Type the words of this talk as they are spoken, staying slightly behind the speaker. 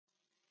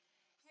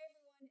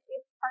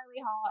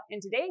Lily Hall,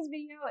 and today's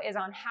video is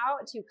on how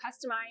to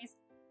customize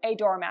a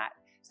doormat.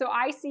 So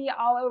I see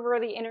all over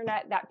the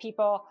internet that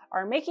people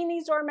are making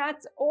these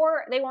doormats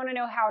or they want to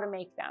know how to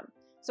make them.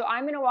 So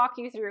I'm going to walk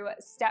you through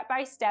step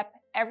by step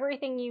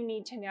everything you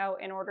need to know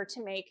in order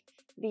to make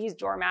these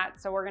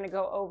doormats. So we're going to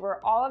go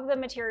over all of the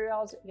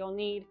materials you'll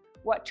need,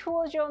 what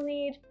tools you'll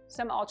need,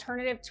 some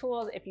alternative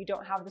tools if you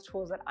don't have the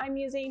tools that I'm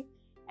using,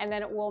 and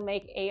then we'll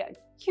make a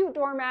cute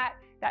doormat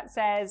that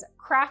says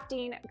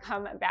crafting,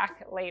 come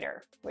back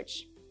later,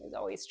 which is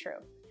always true.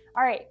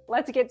 All right,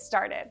 let's get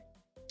started.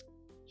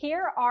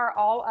 Here are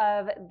all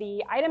of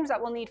the items that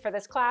we'll need for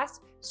this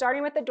class,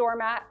 starting with the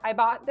doormat. I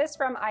bought this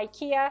from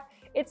IKEA.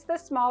 It's the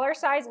smaller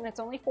size and it's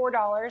only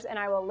 $4, and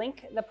I will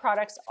link the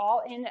products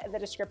all in the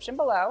description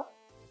below.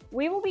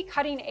 We will be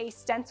cutting a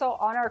stencil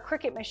on our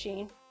Cricut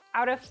machine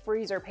out of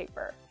freezer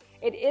paper.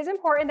 It is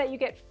important that you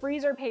get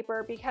freezer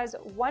paper because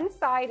one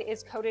side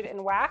is coated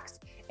in wax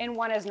and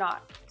one is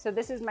not. So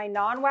this is my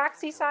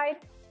non-waxy side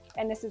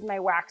and this is my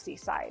waxy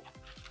side.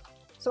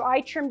 So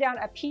I trimmed down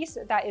a piece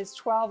that is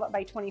 12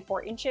 by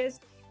 24 inches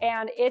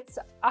and it's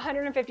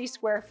 150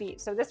 square feet.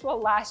 So this will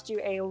last you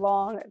a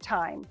long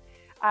time.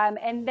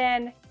 And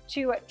then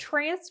to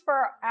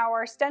transfer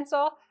our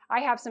stencil, I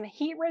have some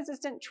heat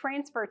resistant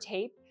transfer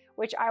tape,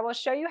 which I will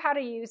show you how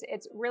to use.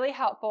 It's really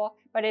helpful,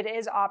 but it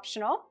is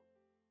optional.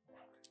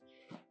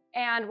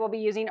 And we'll be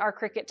using our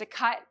Cricut to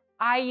cut.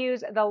 I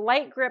use the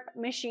light grip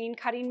machine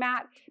cutting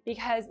mat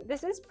because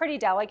this is pretty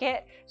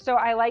delicate. So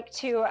I like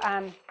to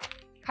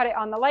cut it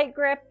on the light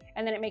grip,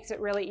 and then it makes it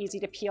really easy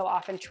to peel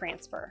off and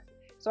transfer.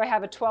 So I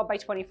have a 12 by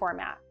 24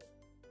 mat.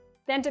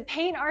 Then to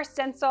paint our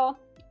stencil,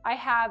 I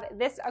have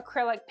this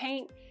acrylic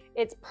paint.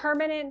 It's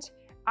permanent.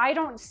 I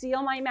don't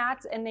seal my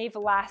mats and they've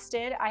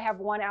lasted. I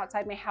have one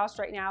outside my house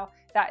right now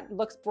that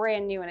looks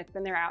brand new and it's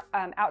been there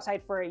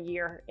outside for a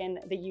year in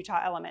the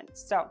Utah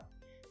elements. So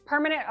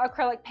permanent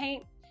acrylic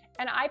paint,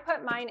 and I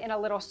put mine in a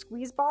little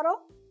squeeze bottle,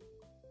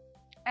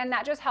 and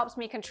that just helps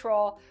me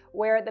control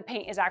where the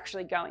paint is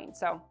actually going.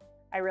 So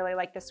I really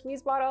like the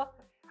squeeze bottle.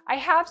 I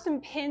have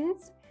some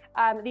pins.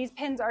 These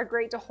pins are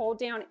great to hold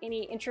down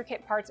any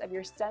intricate parts of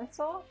your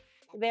stencil.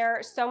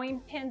 They're sewing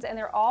pins and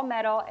they're all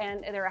metal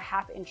and they're a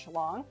 1/2 inch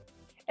long.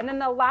 And then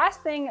the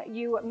last thing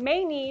you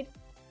may need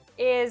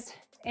is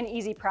an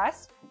easy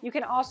press. You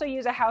can also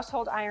use a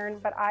household iron,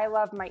 but I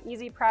love my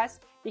easy press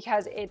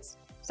because it's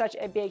such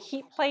a big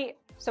heat plate.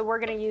 So we're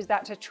gonna use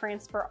that to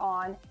transfer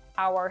on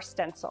our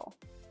stencil.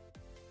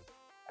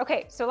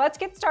 Okay, so let's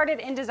get started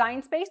in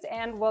Design Space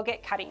and we'll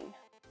get cutting.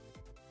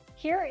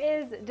 Here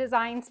is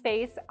Design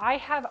Space. I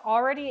have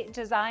already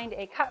designed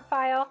a cut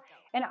file,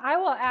 and I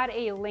will add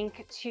a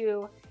link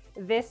to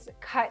this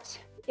cut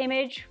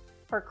image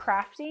for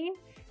crafting.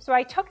 So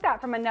I took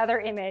that from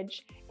another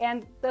image,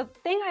 and the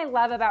thing I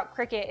love about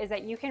Cricut is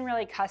that you can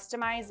really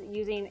customize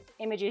using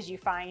images you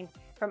find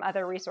from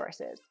other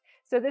resources.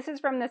 So this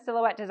is from the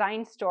Silhouette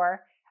Design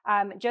Store,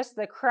 just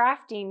the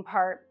crafting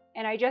part,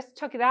 and I just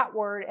took that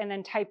word and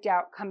then typed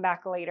out come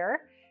back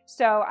later.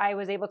 So I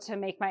was able to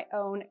make my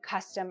own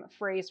custom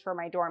phrase for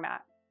my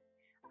doormat.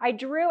 I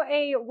drew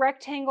a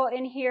rectangle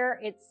in here.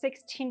 It's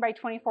 16 by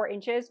 24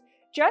 inches,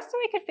 just so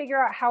I could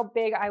figure out how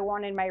big I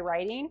wanted my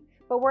writing,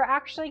 but we're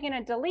actually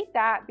gonna delete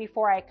that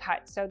before I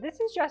cut. So this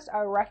is just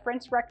a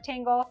reference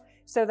rectangle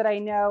so that I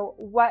know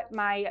what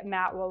my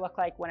mat will look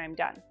like when I'm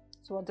done.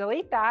 So we'll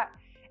delete that,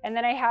 and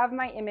then I have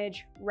my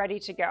image ready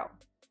to go.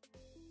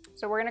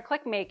 So we're gonna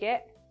click Make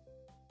It,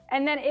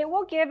 and then it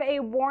will give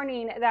a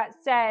warning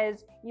that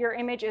says your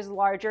image is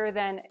larger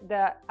than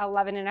the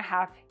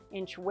 11.5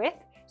 inch width.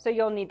 So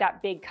you'll need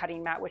that big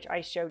cutting mat, which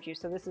I showed you.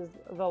 So this is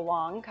the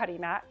long cutting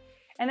mat.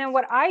 And then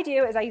what I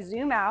do is I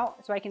zoom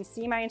out so I can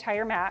see my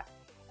entire mat,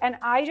 and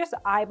I just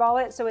eyeball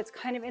it so it's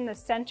kind of in the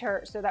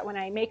center so that when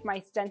I make my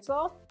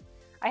stencil,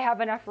 I have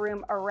enough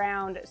room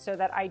around so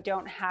that I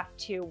don't have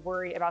to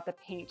worry about the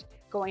paint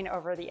going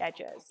over the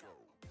edges.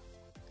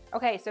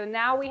 Okay, so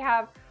now we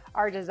have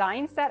our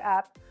design set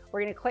up.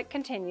 We're gonna click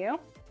Continue.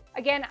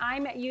 Again,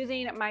 I'm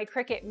using my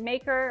Cricut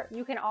Maker.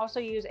 You can also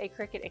use a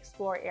Cricut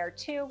Explore Air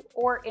 2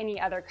 or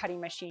any other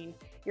cutting machine.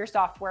 Your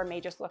software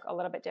may just look a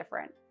little bit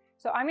different.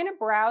 So I'm gonna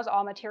browse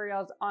all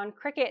materials. On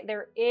Cricut,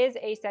 there is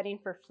a setting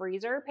for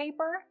freezer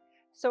paper.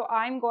 So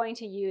I'm going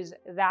to use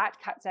that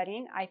cut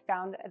setting. I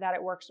found that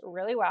it works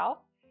really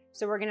well.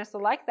 So we're gonna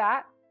select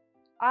that.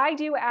 I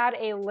do add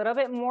a little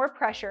bit more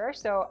pressure.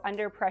 So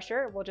under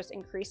pressure, we'll just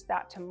increase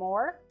that to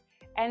more.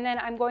 And then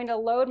I'm going to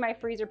load my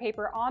freezer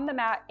paper on the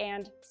mat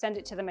and send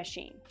it to the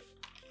machine.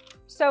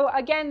 So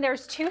again,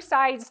 there's two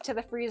sides to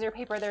the freezer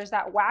paper. There's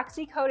that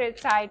waxy coated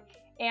side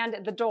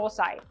and the dull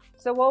side.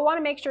 So we'll want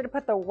to make sure to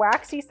put the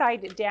waxy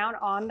side down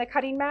on the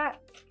cutting mat.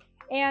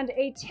 And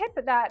a tip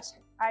that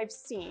I've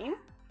seen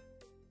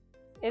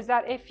is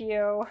that if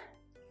you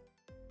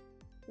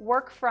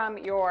work from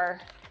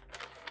your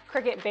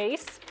Cricut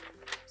base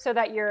so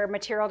that your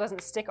material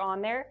doesn't stick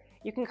on there,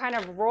 you can kind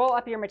of roll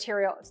up your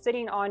material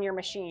sitting on your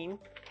machine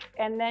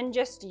and then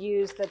just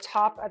use the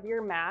top of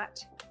your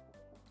mat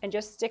and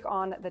just stick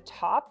on the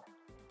top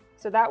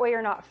So that way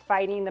you're not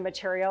fighting the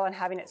material and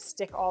having it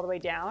stick all the way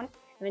down.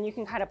 And then you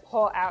can kind of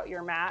pull out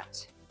your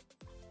mat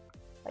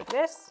like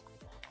this.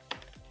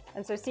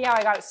 And so see how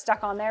I got it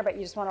stuck on there, but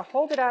you just want to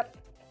hold it up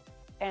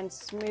and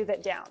smooth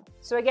it down.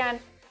 So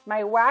again,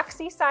 my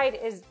waxy side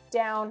is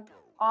down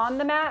on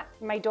the mat,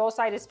 my dull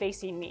side is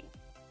facing me.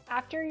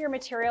 After your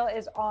material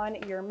is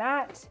on your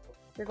mat,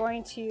 you're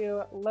going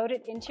to load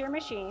it into your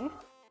machine.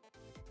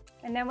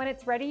 And then when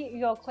it's ready,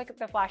 you'll click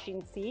the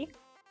flashing C.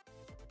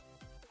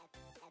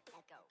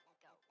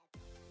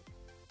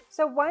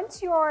 So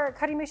once your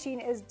cutting machine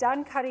is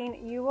done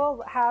cutting, you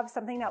will have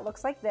something that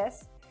looks like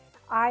this.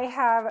 I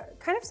have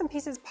kind of some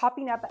pieces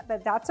popping up,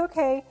 but that's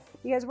okay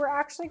because we're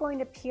actually going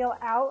to peel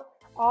out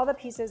all the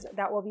pieces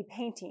that we'll be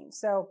painting.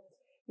 So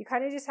you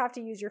kind of just have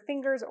to use your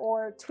fingers,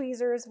 or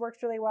tweezers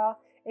works really well.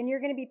 And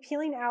you're going to be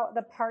peeling out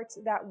the parts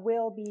that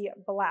will be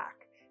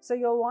black. So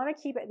you'll want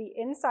to keep the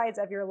insides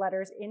of your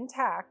letters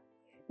intact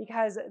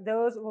because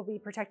those will be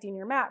protecting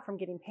your mat from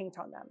getting paint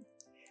on them.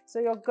 So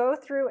you'll go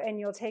through and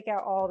you'll take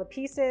out all the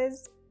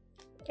pieces,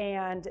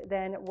 and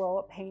then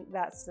we'll paint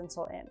that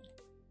stencil in.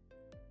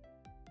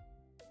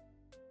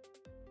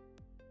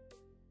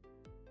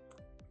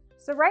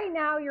 So right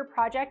now your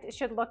project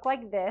should look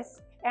like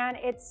this, and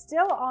it's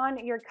still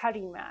on your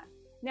cutting mat.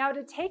 Now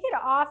to take it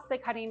off the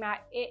cutting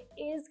mat, it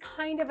is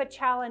kind of a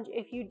challenge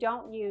if you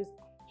don't use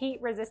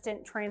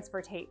heat-resistant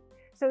transfer tape.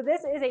 So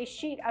this is a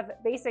sheet of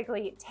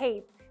basically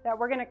tape that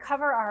we're gonna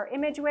cover our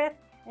image with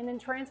and then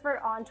transfer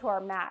it onto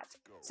our mat.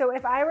 So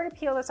if I were to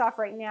peel this off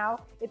right now,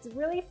 it's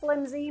really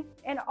flimsy,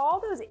 and all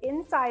those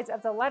insides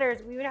of the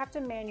letters we would have to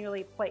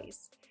manually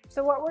place.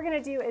 So what we're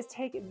gonna do is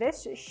take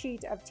this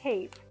sheet of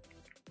tape,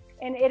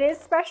 and it is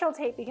special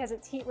tape because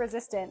it's heat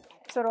resistant,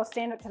 so it'll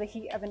stand up to the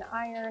heat of an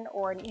iron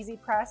or an easy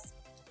press.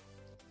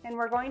 And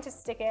we're going to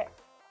stick it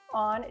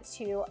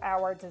onto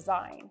our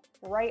design,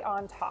 right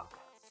on top.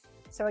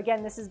 So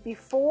again, this is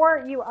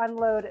before you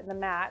unload the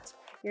mat.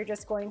 You're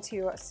just going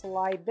to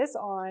slide this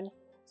on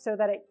so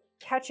that it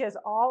catches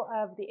all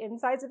of the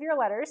insides of your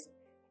letters,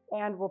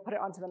 and we'll put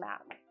it onto the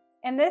mat.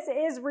 And this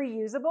is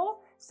reusable.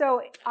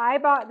 So I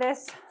bought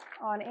this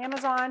on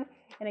Amazon,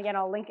 and again,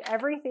 I'll link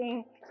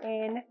everything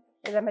in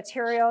the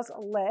materials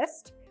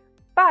list,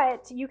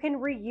 but you can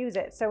reuse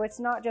it. So it's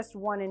not just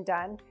one and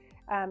done.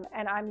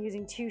 And I'm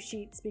using 2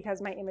 sheets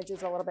because my image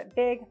is a little bit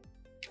big.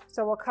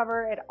 So we'll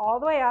cover it all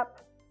the way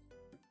up,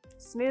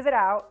 smooth it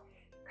out,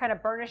 kind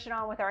of burnish it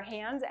on with our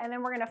hands, and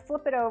then we're gonna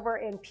flip it over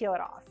and peel it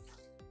off.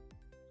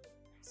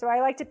 So I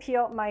like to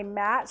peel my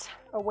mat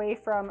away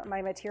from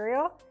my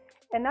material,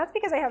 and that's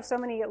because I have so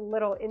many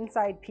little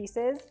inside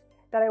pieces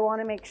that I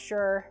wanna make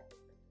sure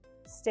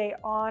stay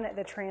on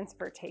the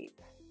transfer tape.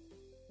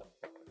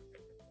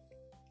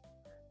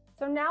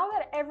 So now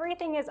that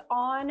everything is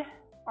on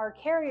our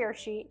carrier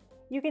sheet,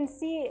 you can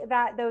see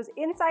that those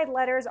inside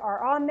letters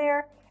are on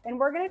there, and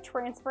we're gonna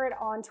transfer it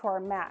onto our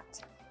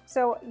mat.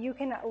 So you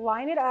can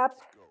line it up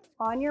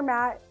on your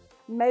mat,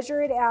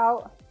 measure it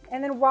out,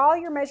 and then while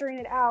you're measuring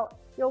it out,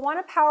 you'll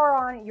wanna power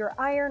on your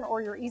iron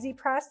or your easy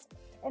press.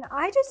 And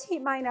I just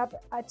heat mine up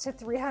to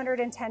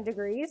 310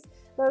 degrees.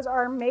 Those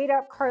are made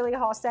up Carly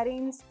Hall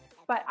settings,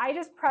 but I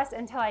just press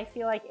until I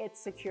feel like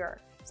it's secure.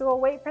 So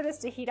we'll wait for this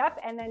to heat up,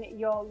 and then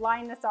you'll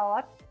line this all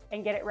up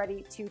and get it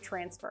ready to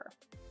transfer.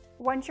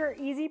 Once your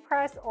easy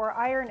press or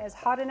iron is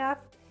hot enough,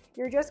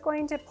 you're just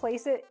going to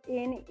place it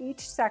in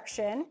each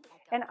section.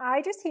 And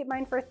I just heat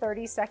mine for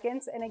 30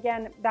 seconds. And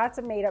again, that's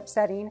a made up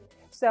setting.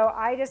 So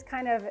I just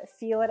kind of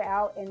feel it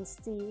out and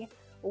see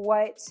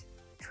what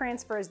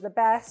transfers the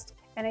best.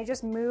 And I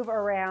just move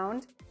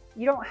around.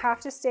 You don't have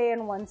to stay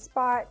in one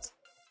spot,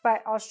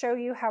 but I'll show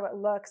you how it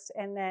looks,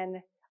 and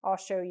then I'll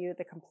show you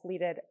the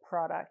completed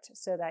product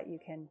so that you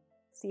can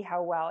see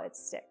how well it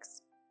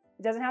sticks.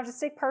 It doesn't have to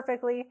stick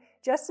perfectly,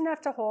 just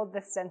enough to hold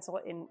the stencil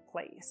in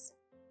place.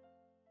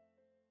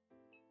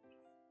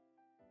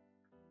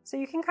 So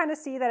you can kind of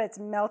see that it's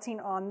melting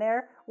on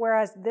there,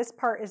 whereas this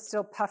part is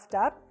still puffed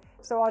up.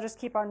 So I'll just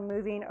keep on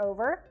moving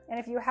over. And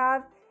if you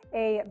have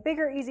a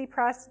bigger easy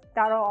press,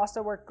 that'll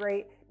also work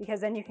great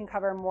because then you can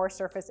cover more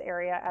surface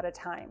area at a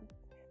time.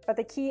 But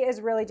the key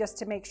is really just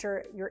to make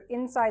sure your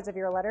insides of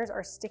your letters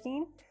are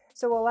sticking.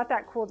 So we'll let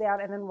that cool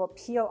down, and then we'll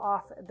peel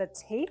off the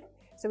tape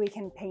so we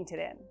can paint it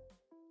in.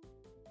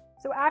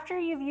 So after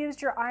you've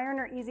used your iron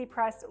or easy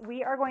press,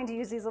 we are going to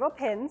use these little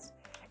pins,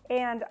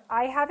 and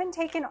I haven't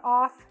taken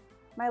off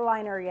my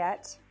liner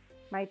yet,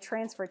 my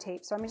transfer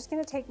tape. So I'm just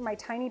gonna take my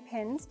tiny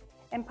pins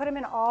and put them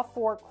in all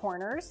 4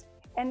 corners,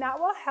 and that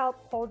will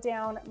help hold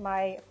down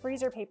my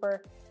freezer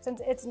paper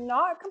since it's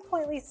not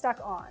completely stuck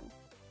on.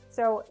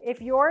 So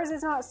if yours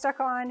is not stuck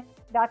on,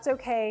 that's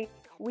okay.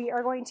 We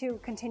are going to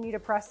continue to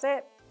press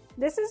it.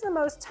 This is the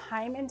most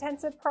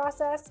time-intensive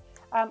process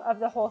of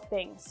the whole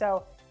thing.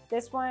 So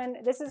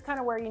this is kind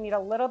of where you need a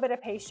little bit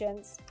of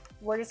patience.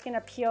 We're just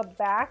gonna peel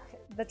back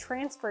the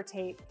transfer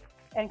tape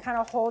and kind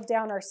of hold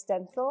down our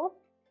stencil.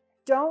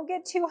 Don't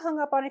get too hung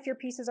up on if your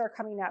pieces are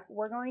coming up.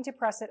 We're going to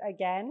press it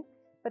again,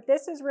 but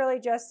this is really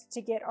just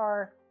to get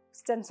our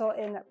stencil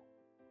in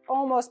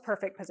almost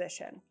perfect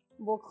position.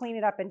 we'll clean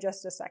it up in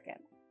just a second.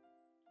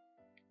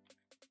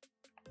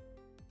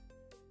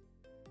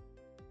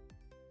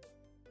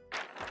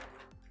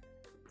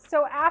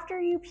 So after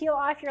you peel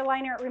off your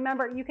liner,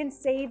 remember you can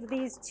save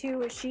these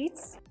two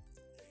sheets.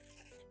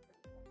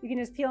 You can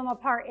just peel them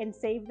apart and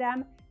save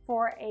them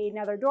for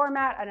another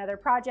doormat, another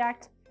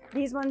project.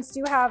 These ones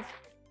do have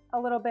a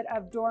little bit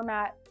of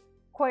doormat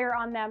coir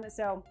on them,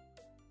 so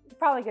it's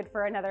probably good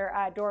for another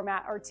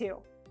doormat or two.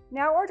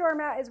 Now our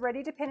doormat is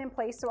ready to pin in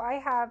place, so I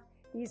have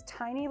these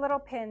tiny little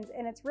pins,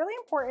 and it's really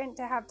important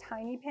to have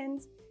tiny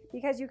pins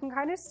because you can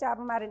kind of stab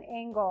them at an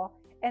angle,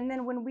 and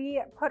then when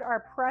we put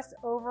our press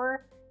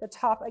over the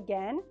top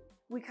again,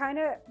 we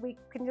can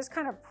just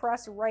kind of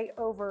press right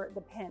over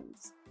the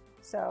pins.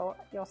 So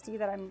you'll see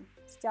that I'm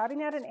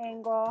stabbing at an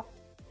angle,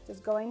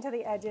 just going to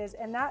the edges,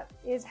 and that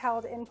is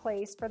held in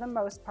place for the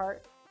most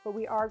part, but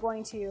we are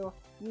going to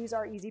use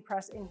our easy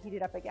press and heat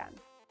it up again.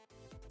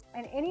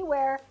 And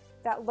anywhere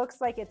that looks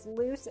like it's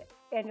loose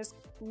and just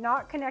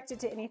not connected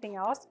to anything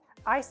else,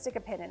 I stick a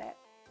pin in it.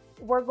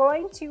 We're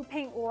going to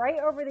paint right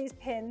over these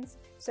pins,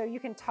 so you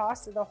can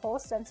toss the whole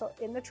stencil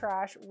in the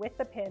trash with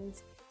the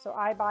pins. So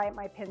I buy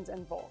my pins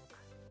in bulk.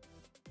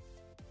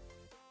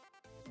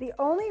 The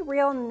only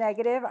real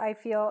negative I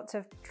feel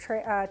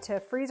to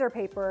freezer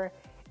paper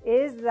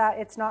is that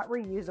it's not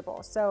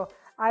reusable. So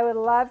I would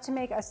love to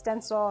make a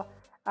stencil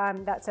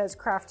that says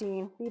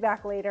crafting, be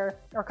back later,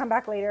 or come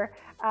back later,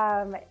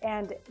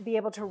 and be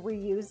able to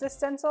reuse the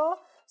stencil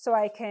so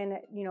I can,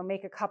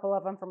 make a couple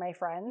of them for my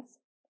friends.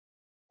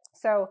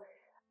 So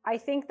I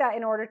think that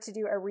in order to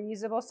do a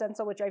reusable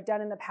stencil, which I've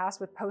done in the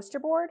past with poster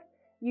board,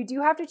 you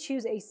do have to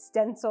choose a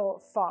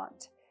stencil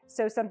font.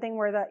 So something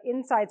where the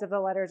insides of the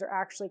letters are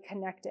actually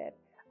connected.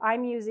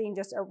 I'm using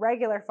just a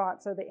regular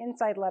font, so the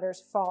inside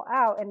letters fall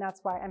out, and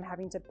that's why I'm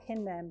having to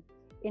pin them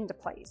into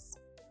place.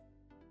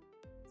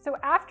 So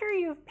after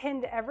you've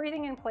pinned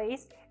everything in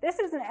place, this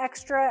is an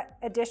extra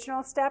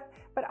additional step,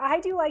 but I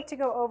do like to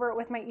go over it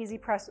with my Easy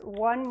Press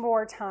one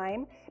more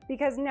time,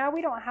 because now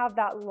we don't have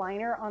that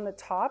liner on the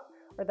top,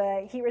 or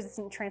the heat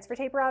resistant transfer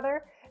tape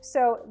rather.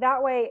 So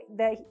that way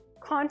the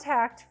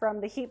contact from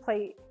the heat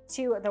plate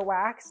to the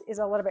wax is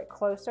a little bit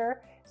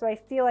closer. So I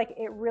feel like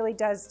it really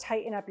does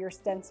tighten up your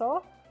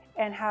stencil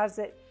and has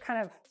it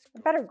kind of a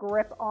better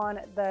grip on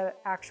the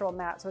actual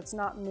mat, so it's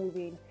not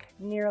moving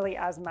nearly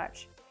as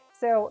much.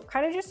 So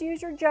kind of just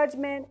use your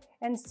judgment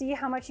and see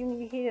how much you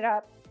need to heat it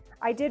up.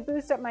 I did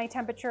boost up my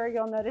temperature.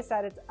 You'll notice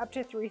that it's up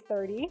to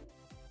 330.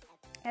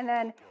 And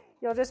then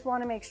you'll just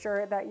want to make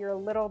sure that your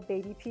little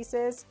baby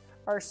pieces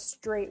are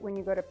straight when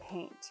you go to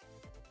paint.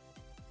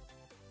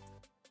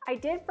 I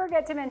did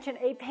forget to mention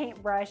a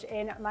paintbrush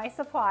in my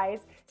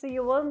supplies, so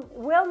you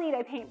will need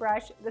a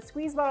paintbrush. The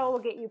squeeze bottle will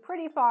get you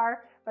pretty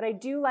far, but I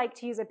do like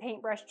to use a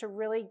paintbrush to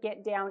really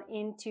get down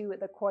into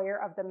the coir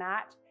of the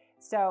mat,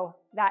 so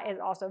that is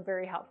also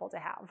very helpful to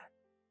have.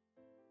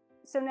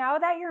 So now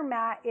that your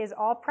mat is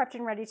all prepped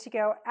and ready to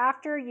go,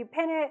 after you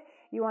pin it,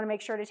 you want to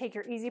make sure to take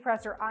your Easy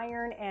Press or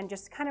iron and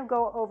just kind of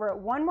go over it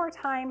one more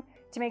time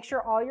to make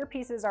sure all your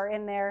pieces are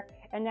in there.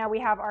 And now we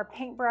have our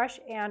paintbrush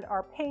and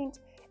our paint,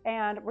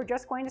 and we're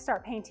just going to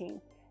start painting.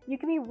 You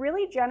can be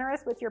really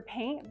generous with your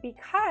paint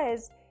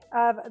because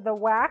of the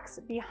wax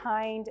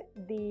behind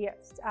the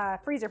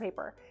freezer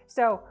paper.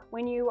 So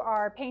when you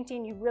are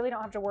painting, you really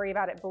don't have to worry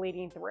about it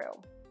bleeding through.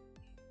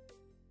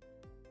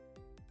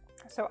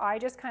 So I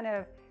just kind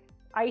of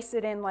ice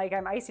it in like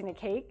I'm icing a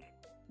cake,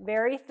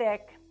 very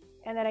thick,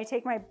 and then I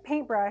take my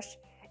paintbrush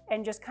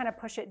and just kind of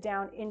push it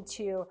down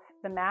into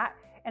the mat.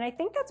 And I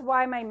think that's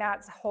why my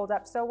mats hold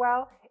up so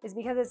well, is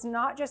because it's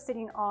not just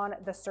sitting on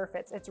the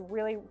surface, it's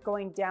really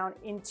going down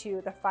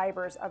into the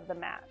fibers of the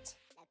mat.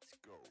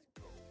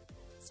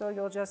 So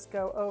you'll just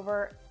go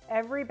over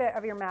every bit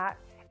of your mat,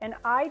 and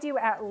I do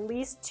at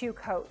least 2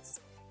 coats,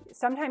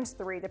 sometimes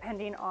 3,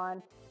 depending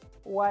on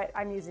what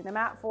I'm using the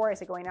mat for.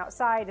 Is it going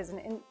outside? Is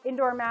it an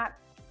indoor mat?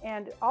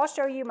 And I'll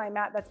show you my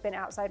mat that's been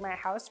outside my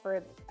house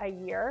for a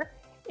year.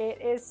 It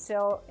is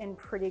still in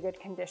pretty good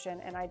condition,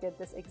 and I did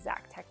this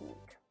exact technique.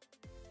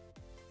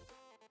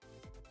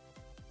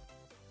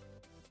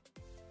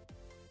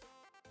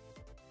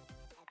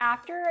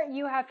 After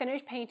you have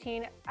finished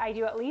painting, I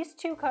do at least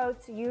 2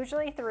 coats,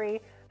 usually 3.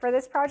 For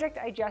this project,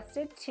 I just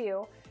did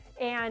 2.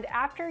 And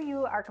after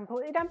you are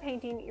completely done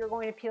painting, you're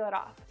going to peel it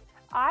off.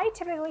 I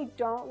typically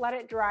don't let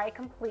it dry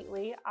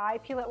completely. I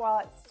peel it while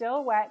it's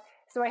still wet,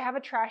 so I have a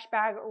trash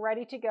bag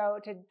ready to go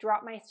to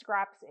drop my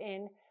scraps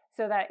in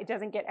so that it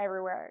doesn't get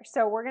everywhere.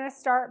 So we're gonna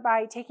start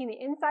by taking the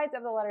insides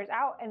of the letters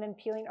out and then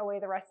peeling away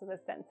the rest of the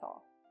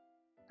stencil.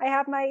 I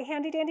have my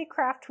handy dandy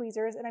craft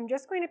tweezers, and I'm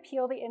just going to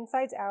peel the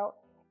insides out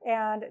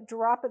and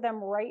drop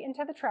them right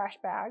into the trash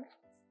bag.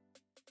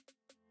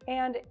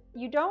 And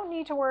you don't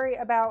need to worry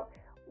about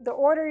the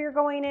order you're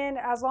going in,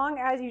 as long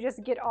as you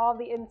just get all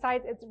the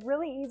insides. It's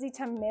really easy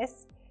to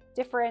miss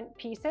different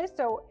pieces.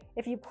 So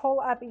if you pull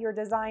up your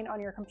design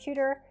on your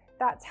computer,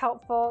 that's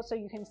helpful so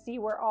you can see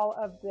where all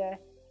of the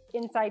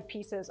inside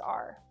pieces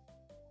are.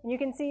 And you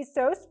can see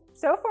so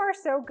far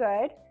so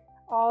good.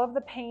 All of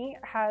the paint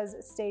has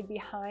stayed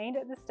behind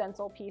the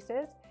stencil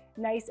pieces.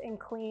 Nice and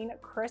clean,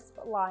 crisp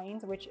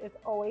lines, which is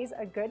always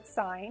a good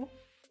sign.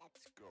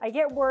 I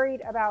get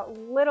worried about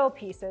little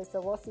pieces, so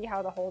we'll see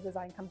how the whole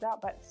design comes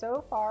out, but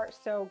so far,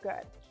 so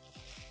good.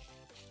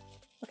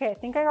 Okay, I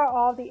think I got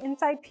all of the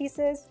inside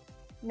pieces.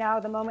 Now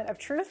the moment of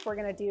truth, we're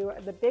gonna do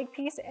the big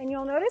piece, and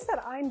you'll notice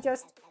that I'm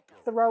just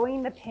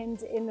throwing the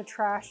pins in the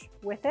trash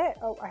with it.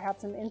 Oh, I have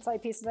some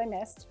inside pieces I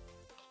missed.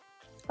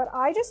 But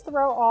I just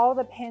throw all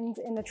the pins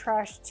in the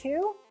trash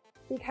too,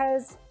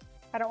 because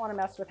I don't wanna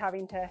mess with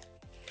having to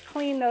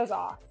clean those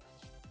off.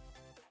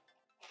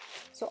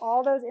 So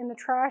all those in the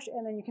trash,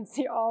 and then you can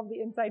see all of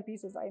the inside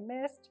pieces I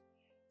missed.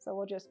 So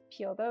we'll just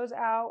peel those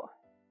out.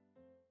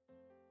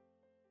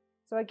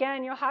 So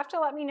again, you'll have to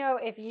let me know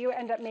if you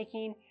end up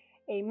making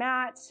a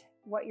mat,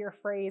 what your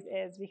phrase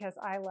is, because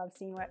I love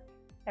seeing what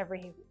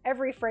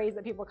every phrase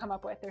that people come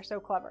up with. They're so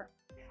clever.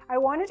 I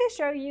wanted to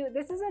show you,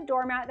 this is a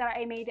doormat that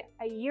I made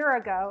a year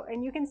ago,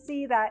 and you can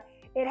see that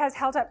it has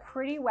held up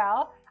pretty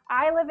well.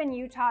 I live in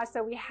Utah,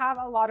 so we have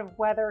a lot of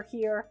weather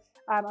here,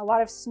 a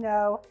lot of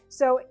snow.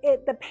 So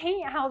the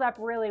paint held up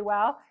really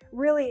well.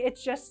 Really,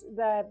 it's just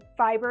the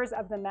fibers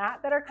of the mat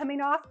that are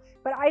coming off,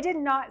 but I did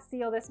not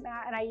seal this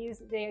mat, and I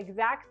used the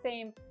exact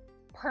same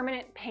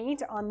permanent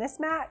paint on this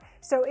mat.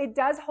 So it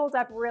does hold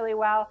up really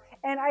well,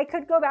 and I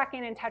could go back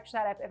in and touch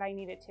that up if I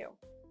needed to.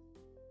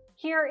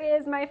 Here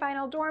is my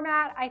final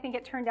doormat. I think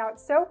it turned out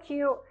so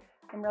cute.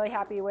 I'm really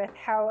happy with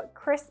how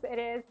crisp it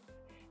is.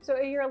 So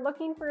if you're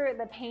looking for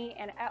the paint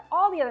and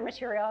all the other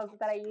materials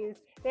that I use,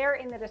 they're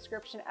in the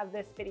description of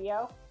this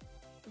video.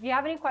 If you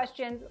have any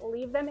questions,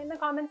 leave them in the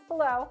comments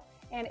below.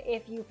 And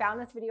if you found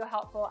this video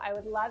helpful, I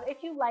would love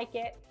if you like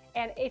it.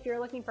 And if you're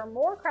looking for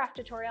more craft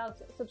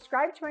tutorials,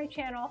 subscribe to my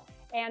channel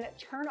and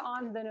turn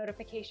on the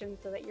notifications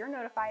so that you're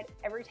notified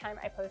every time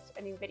I post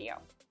a new video.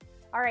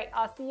 All right,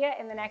 I'll see you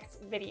in the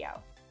next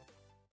video.